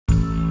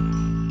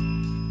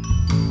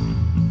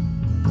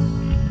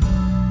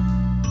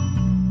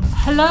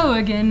Hello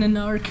again in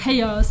our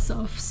chaos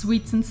of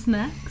sweets and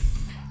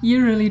snacks.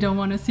 You really don't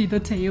want to see the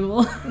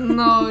table.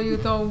 No, you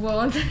don't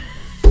want.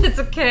 It's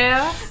a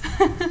chaos.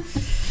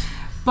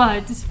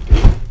 But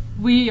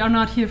we are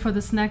not here for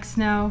the snacks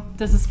now.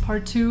 This is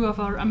part 2 of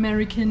our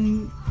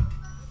American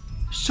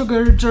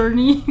sugar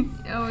journey.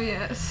 Oh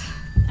yes.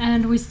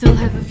 And we still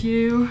have a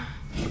few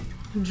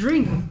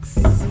drinks.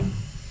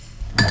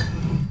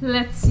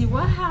 Let's see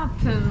what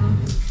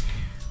happened.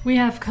 We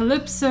have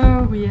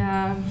Calypso, we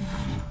have,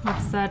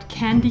 what's that,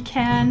 Candy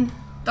Can,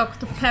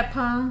 Dr.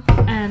 Pepper,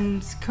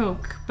 and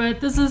Coke.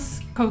 But this is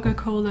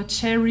Coca-Cola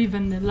Cherry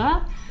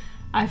Vanilla.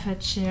 I've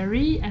had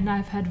cherry and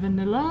I've had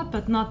vanilla,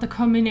 but not the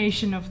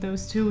combination of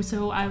those two,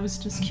 so I was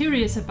just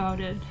curious about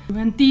it.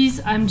 And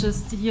these, I'm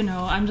just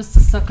a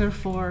sucker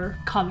for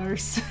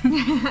colors.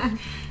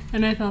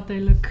 And I thought they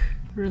look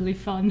really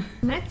fun.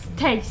 Let's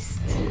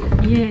taste.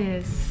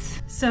 Yes.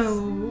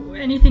 So,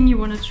 anything you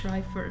want to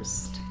try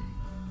first?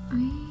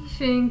 I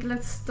think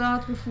let's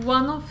start with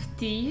one of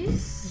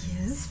these.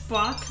 Yes.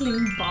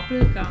 Sparkling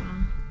bubble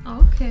gum.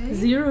 Okay.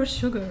 Zero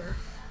sugar.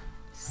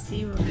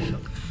 Zero sugar.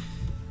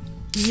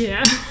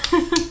 Yeah.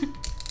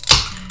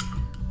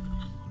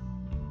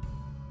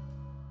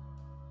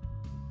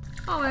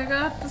 Oh my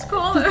god, this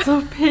color. It's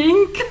so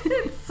pink.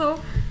 It's so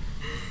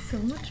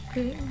much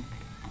pink.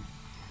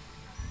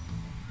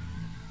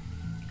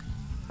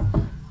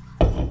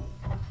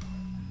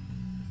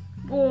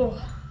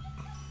 Oh.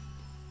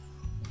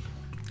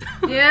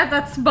 Yeah,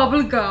 that's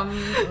bubble gum.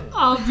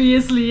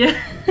 Obviously,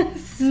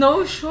 yes.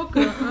 No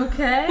sugar,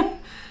 okay?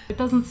 It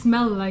doesn't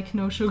smell like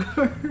no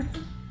sugar.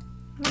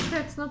 Okay,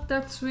 it's not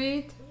that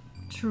sweet.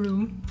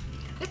 True.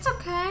 It's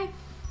okay.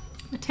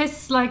 It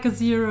tastes like a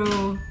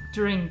zero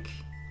drink.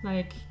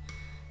 Like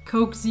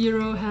Coke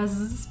Zero has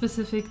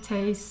specific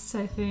tastes,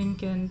 I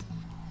think, and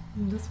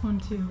this one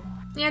too.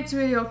 Yeah, it's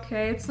really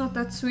okay. It's not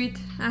that sweet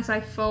as I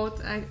thought.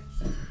 I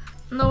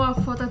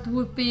thought that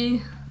would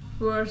be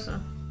worse.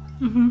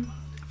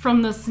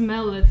 From the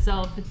smell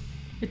itself,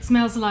 it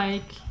smells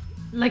like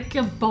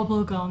a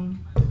bubble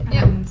gum.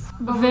 Yeah, And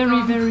bubble very,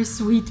 gum. very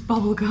sweet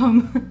bubble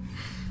gum.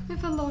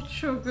 With a lot of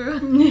sugar.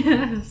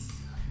 Yes.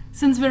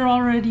 Since we're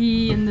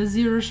already in the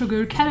zero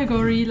sugar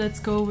category, let's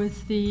go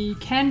with the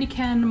Candy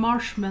Can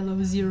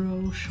Marshmallow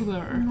Zero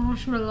Sugar.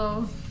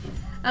 Marshmallow.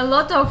 A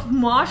lot of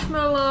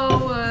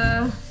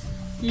marshmallow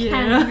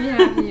candy we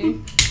have here.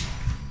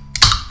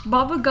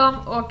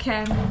 Bubblegum or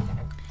candy?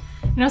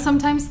 You know,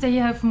 sometimes they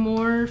have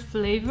more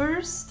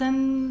flavors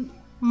than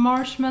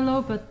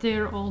marshmallow, but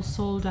they're all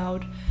sold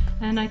out.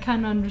 And I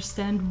kind of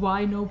understand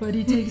why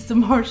nobody takes the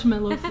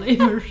marshmallow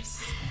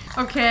flavors.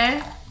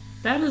 Okay.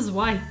 That is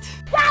white.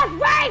 That's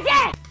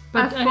crazy!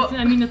 But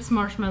I mean, it's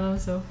marshmallow,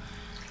 so.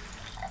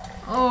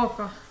 Oh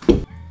god.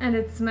 And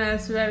it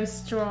smells very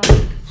strong.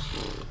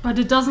 But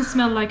it doesn't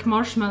smell like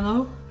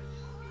marshmallow,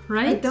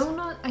 right? I don't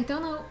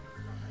know.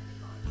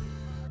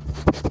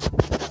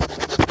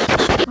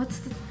 What's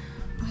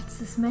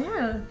the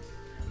smell?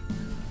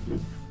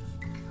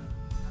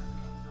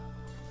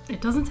 It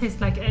doesn't taste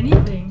like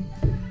anything.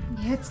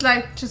 Yeah, it's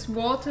like just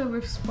water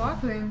with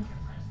sparkling,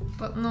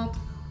 but not.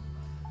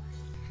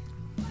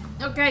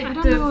 Okay, I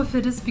don't know if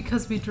it is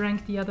because we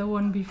drank the other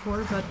one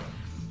before, but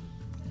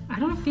I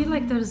don't feel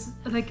like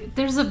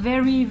there's a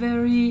very,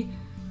 very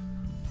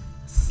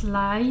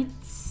slight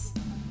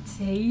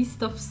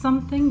taste of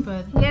something,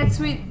 but yeah, it's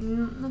really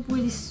not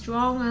really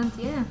strong, and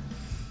yeah,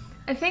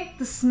 I think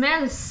the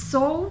smell is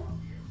so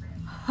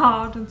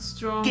hard and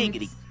strong.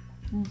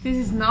 This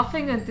is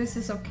nothing, and this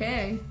is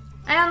okay.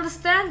 I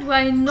understand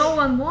why no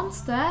one wants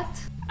that.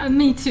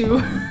 Me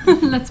too.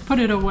 Let's put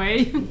it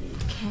away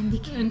Candy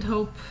cane. and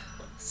hope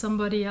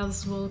somebody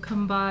else will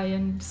come by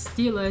and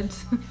steal it.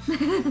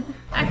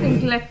 I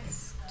think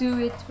let's do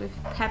it with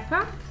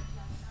pepper.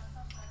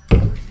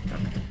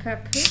 Dr.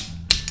 Pepper.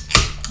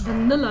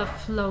 Vanilla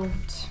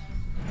float.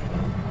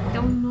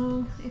 Don't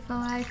know if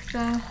I like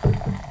that.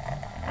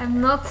 I'm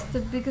not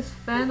the biggest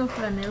fan of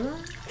vanilla.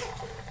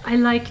 I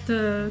like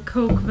the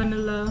Coke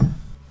vanilla.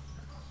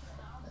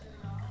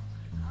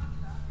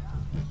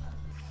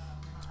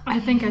 I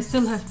think I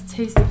still have the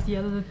taste of the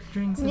other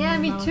drinks in Yeah, my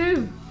me mouth.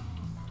 too.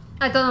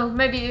 I don't know,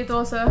 maybe it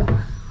was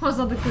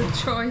not a good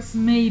choice.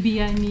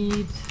 Maybe I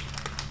need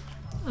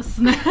a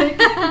snack.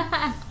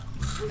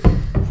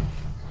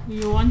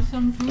 You want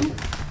some too?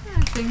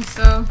 I think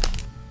so.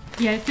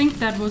 Yeah, I think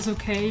that was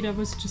okay. That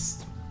was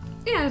just...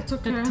 Yeah, it's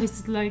okay. That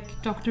tasted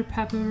like Dr.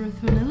 Pepper with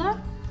vanilla.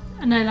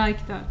 And I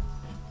like that.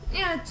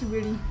 Yeah,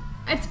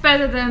 it's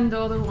better than the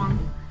other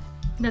one.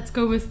 Let's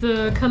go with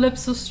the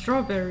Calypso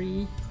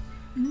Strawberry.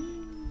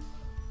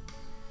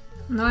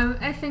 No,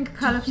 I think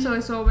Calypso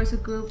is always a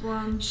good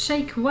one.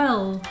 Shake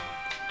well.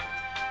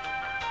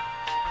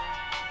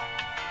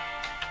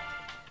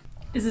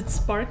 Is it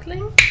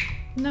sparkling?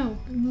 No.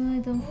 No, I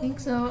don't think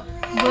so.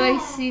 But I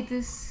see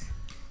this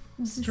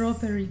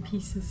Strawberry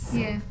pieces.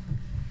 Yeah.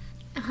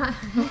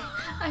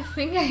 I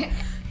think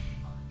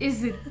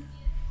is it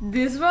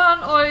this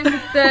one or is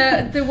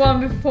it the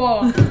one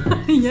before?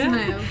 Yeah.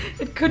 Smell.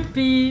 It could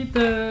be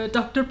the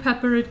Dr.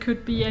 Pepper, it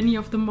could be any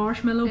of the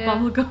marshmallow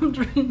bubblegum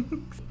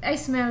drinks. I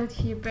smell it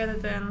here better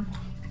than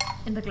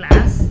in the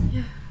glass.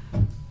 Yeah.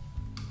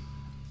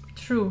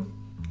 True.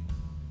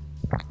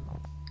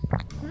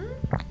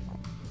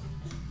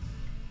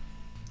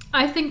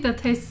 I think that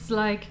tastes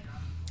like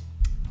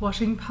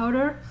washing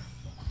powder.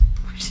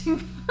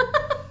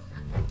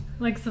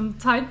 Like some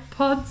Tide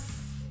Pods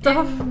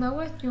stuff. I know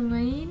what you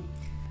mean.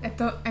 I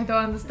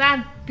don't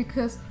understand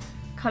because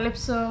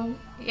Calypso,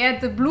 yeah,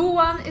 the blue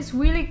one is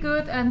really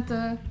good and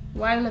the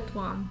violet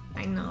one,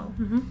 I know.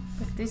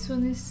 But this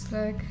one is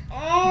like...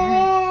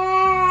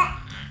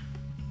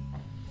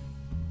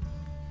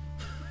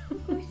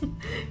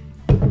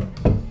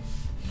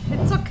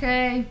 It's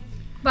okay.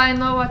 But I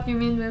know what you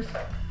mean with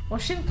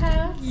washing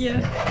pads.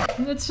 Yeah.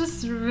 It's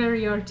just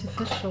very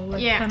artificial,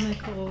 like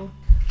chemical.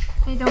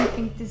 I don't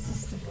think this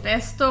is the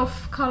best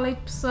of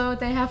Calypso.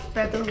 They have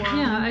better ones.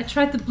 Yeah, I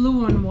tried the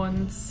blue one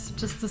once,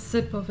 just a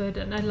sip of it,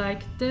 and I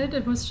liked it.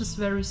 It was just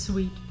very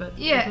sweet, but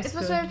yeah, it was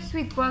good. very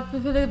sweet, but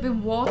with a little bit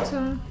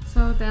water.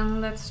 So then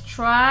let's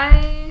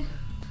try.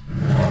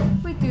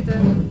 We do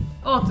the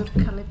other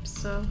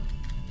Calypso.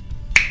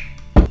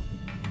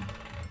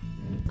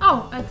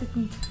 Oh, I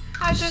didn't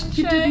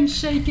You didn't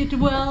shake it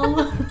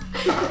well.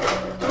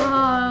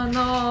 Oh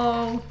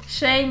no,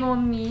 shame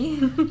on me.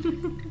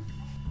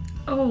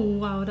 Oh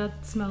wow,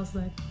 that smells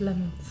like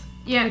lemons.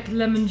 Yeah. Like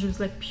lemon juice,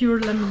 like pure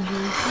lemon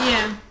juice.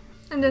 Yeah.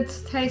 And it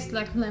tastes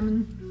like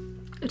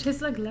lemon. It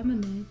tastes like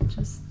lemonade,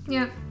 just...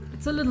 Yeah.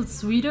 It's a little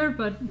sweeter,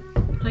 but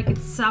like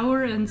it's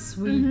sour and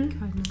sweet,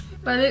 kind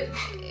of. But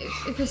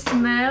if you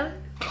smell...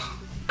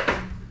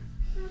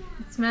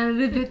 It smells a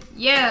little bit,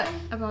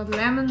 about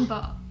lemon,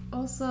 but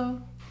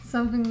also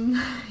something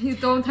you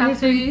don't have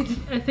to eat.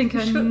 I think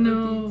I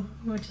know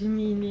what you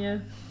mean, yeah.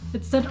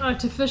 It's that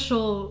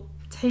artificial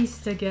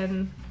taste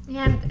again.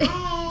 Yeah, and if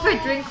I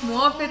drink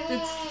more of it,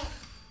 it's...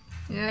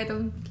 Yeah, I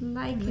don't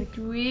like it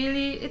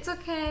really. It's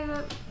okay,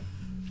 but...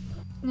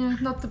 Yeah,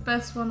 not the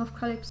best one of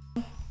Calypso.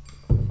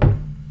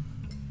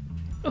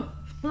 Oh,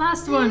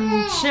 last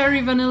one,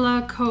 cherry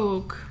vanilla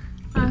Coke.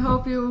 I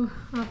hope you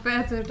are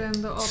better than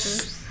the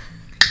others.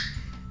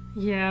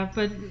 Yeah,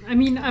 but I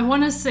mean, I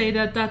want to say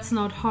that that's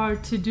not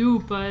hard to do,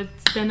 but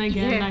then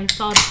again, I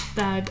thought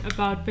that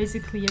about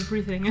basically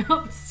everything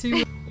else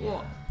too.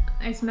 What?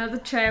 I smell the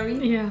cherry.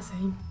 Yeah,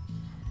 same.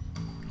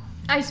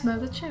 I smell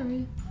the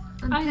cherry.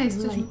 And I taste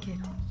like it.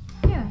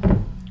 Yeah.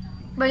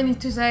 But I need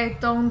to say, I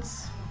don't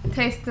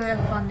taste the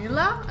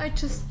vanilla, I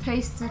just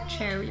taste the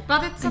cherry.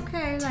 But it's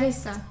okay, like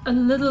that. A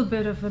little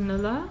bit of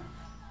vanilla.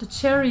 The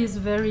cherry is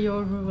very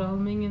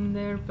overwhelming in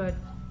there, but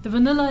the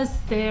vanilla is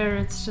there,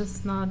 it's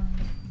just not...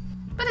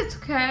 But it's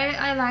okay,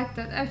 I like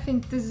that. I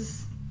think this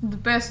is the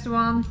best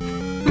one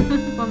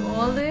from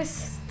all this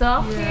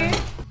stuff here.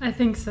 I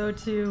think so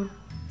too.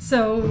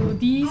 So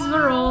these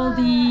were all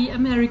the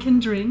American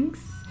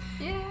drinks.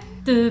 Yeah.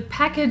 The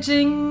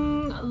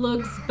packaging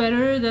looks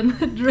better than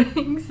the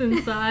drinks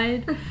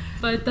inside,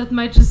 but that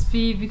might just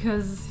be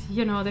because,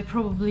 you know, they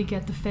probably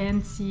get the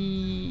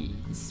fancy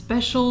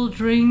special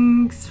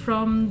drinks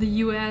from the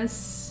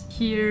US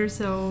here,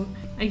 so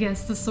I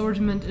guess the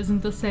assortment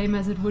isn't the same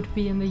as it would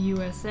be in the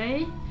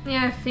USA.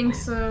 Yeah, I think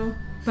so.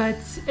 But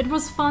it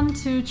was fun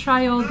to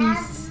try all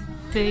these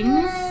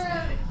things.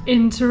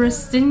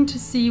 Interesting to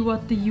see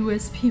what the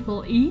US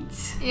people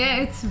eat. Yeah,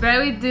 it's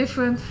very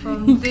different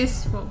from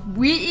this what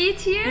we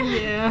eat here.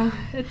 Yeah,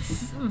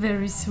 it's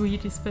very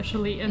sweet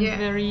especially, and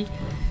very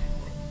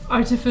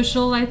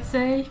artificial, I'd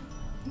say.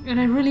 And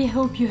I really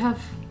hope you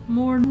have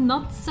more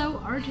not so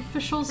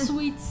artificial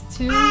sweets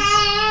too.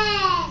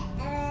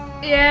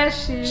 Yeah,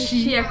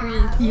 she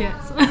agreed.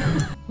 Yes.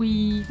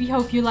 We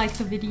hope you liked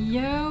the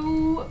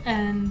video,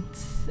 and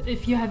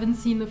if you haven't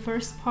seen the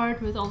first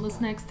part with all the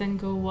snacks, then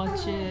go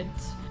watch it.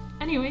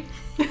 Anyway,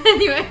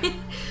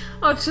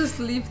 I'll just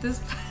leave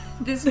this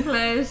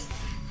place.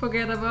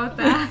 Forget about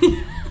that.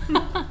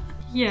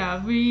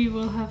 Yeah, we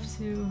will have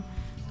to...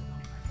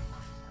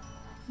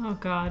 Oh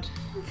god.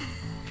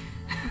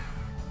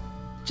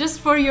 Just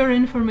for your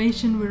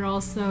information, we're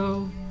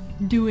also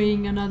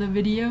doing another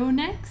video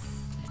next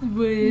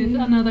with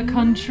another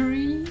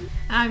country.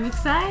 I'm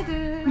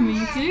excited. Me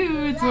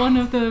too. It's one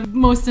of the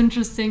most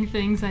interesting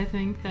things I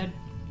think that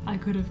I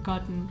could have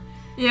gotten.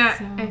 Yeah,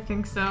 I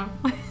think so.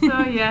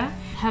 So yeah.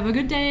 Have a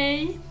good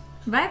day.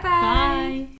 Bye-bye. Bye.